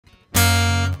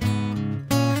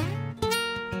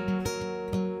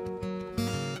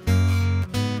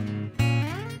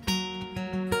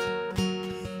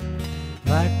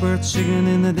Blackbird singing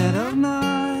in the dead of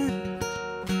night.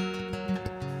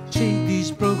 Take these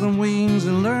broken wings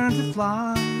and learn to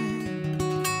fly.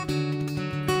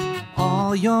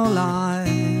 All your life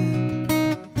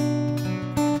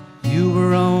you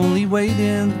were only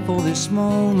waiting for this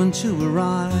moment to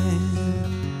arrive.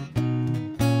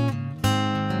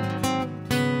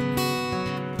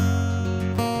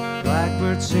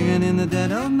 Blackbird singing in the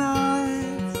dead of night.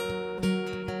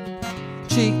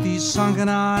 Take these sunken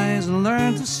eyes and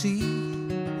learn to see.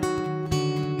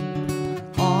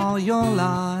 All your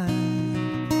life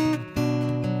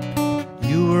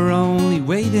you were only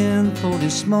waiting for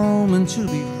this moment to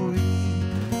be free.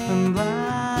 And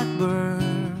blackbird,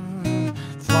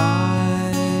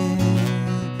 fly,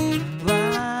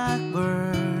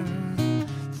 blackbird,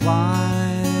 fly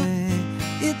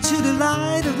into the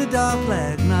light of the dark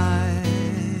black night.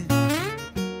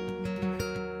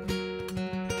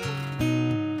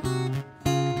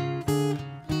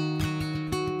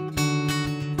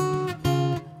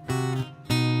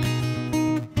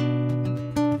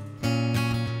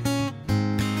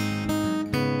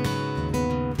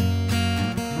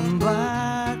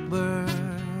 Blackbird,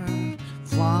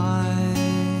 fly,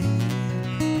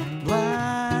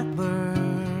 blackbird,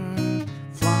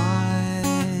 fly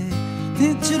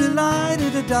into the light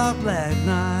of the dark black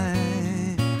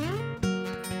night.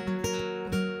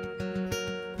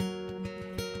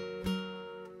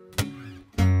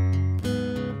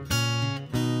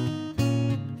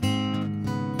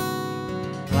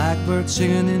 Blackbird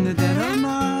singing in the dead of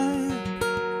night.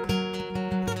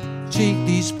 Take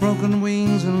these broken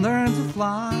wings and learn to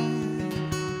fly.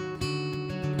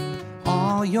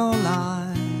 All your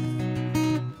life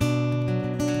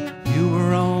you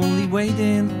were only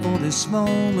waiting for this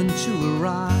moment to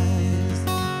arise.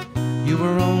 You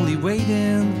were only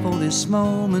waiting for this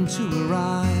moment to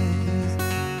arise.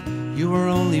 You were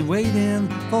only waiting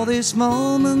for this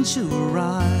moment to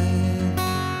arise.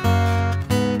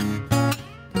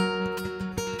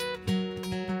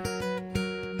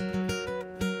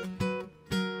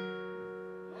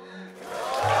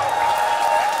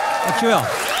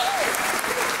 Dankjewel.